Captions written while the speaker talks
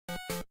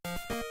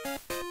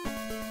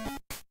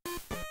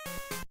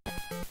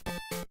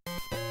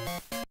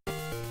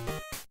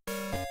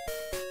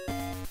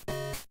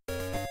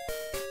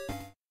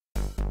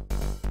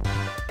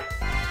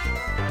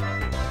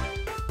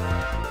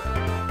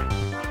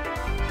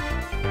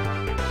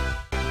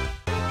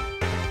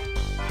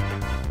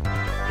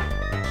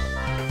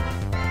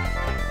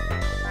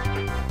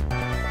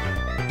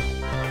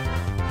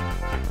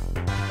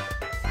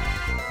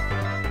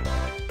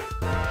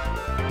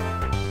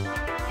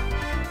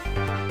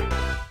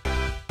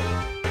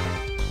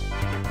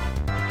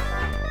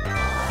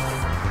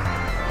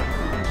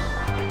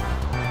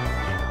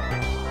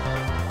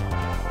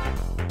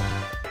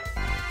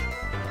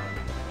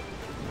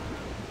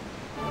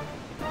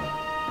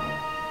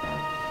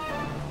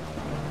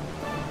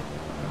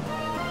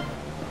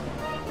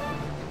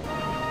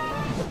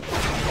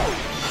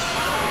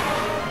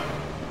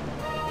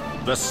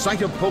The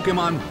sight of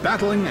Pokémon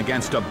battling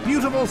against a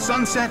beautiful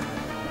sunset,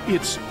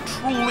 it's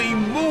truly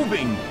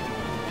moving.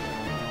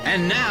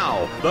 And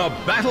now, the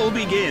battle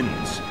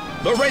begins.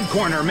 The red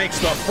corner makes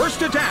the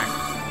first attack.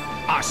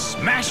 A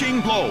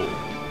smashing blow.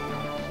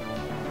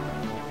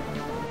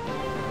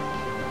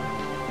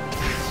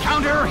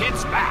 Counter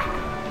hits back.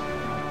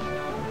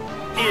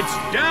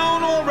 It's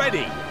down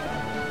already.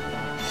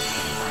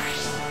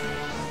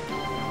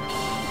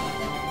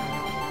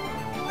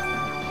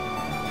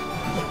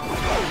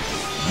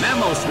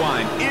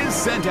 Mamoswine is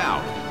sent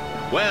out.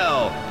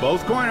 Well,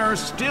 both corners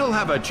still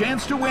have a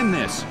chance to win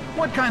this.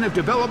 What kind of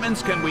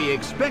developments can we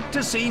expect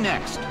to see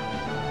next?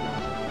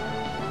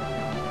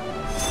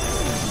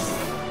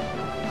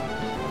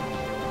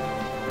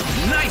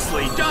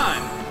 Nicely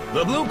done!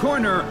 The blue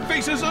corner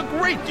faces a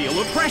great deal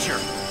of pressure.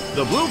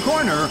 The blue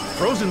corner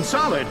frozen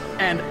solid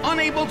and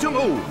unable to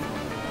move.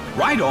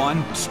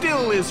 Rhydon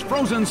still is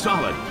frozen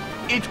solid.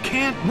 It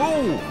can't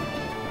move.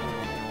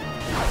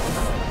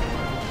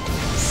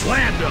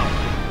 Slammed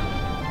him.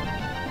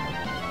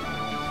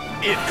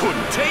 It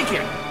couldn't take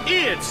it.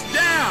 It's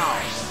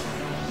down.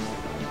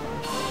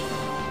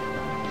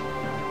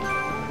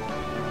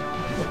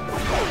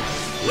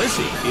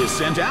 Blissey is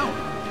sent out.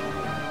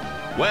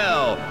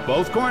 Well,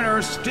 both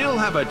corners still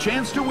have a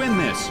chance to win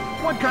this.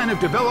 What kind of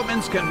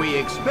developments can we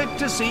expect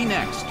to see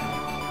next?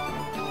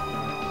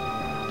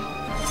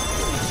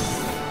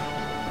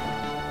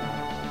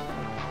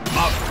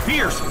 A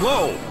fierce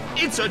blow.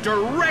 It's a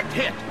direct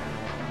hit.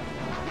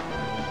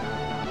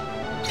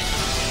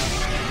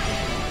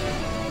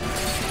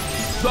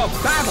 The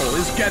battle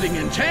is getting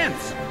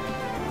intense.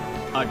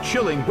 A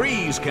chilling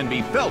breeze can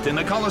be felt in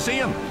the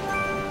Colosseum.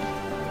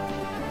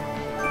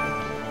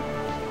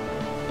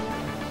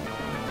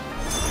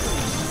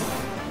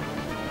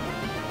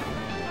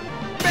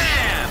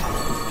 Bam!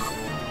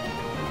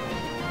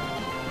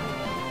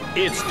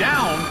 It's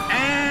down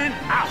and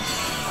out.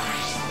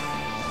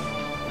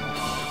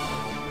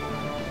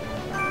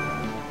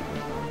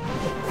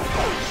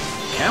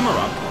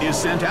 Camerupt is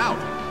sent out.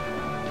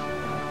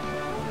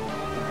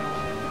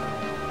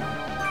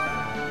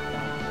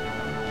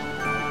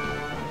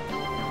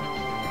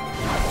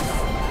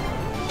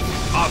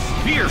 A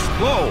fierce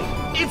blow.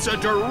 It's a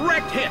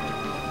direct hit.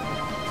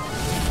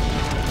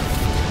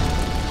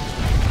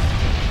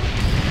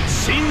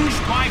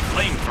 Singed by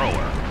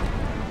flamethrower.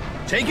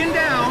 Taken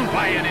down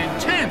by an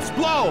intense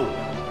blow.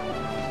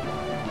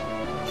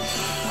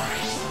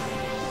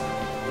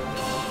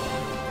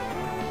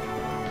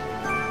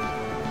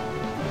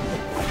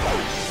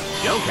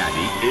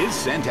 Delcatty is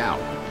sent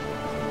out.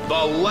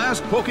 The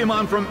last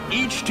Pokémon from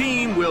each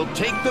team will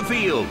take the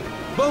field.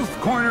 Both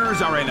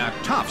corners are in a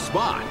tough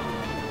spot.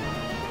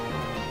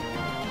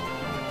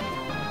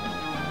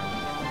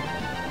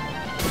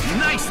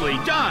 Nicely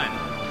done!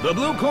 The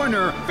blue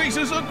corner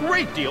faces a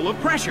great deal of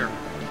pressure.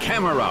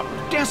 Camerupt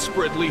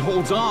desperately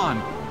holds on.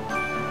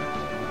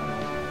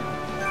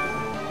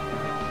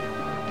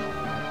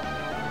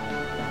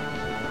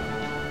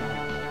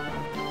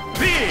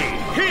 Big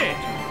hit!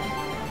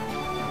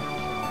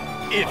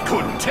 It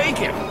couldn't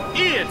take it.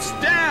 It's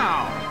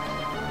down!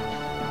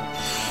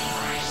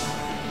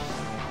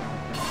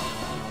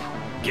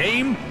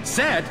 Game,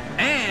 set,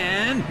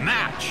 and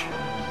match!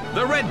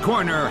 The red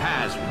corner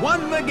has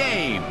won the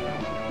game!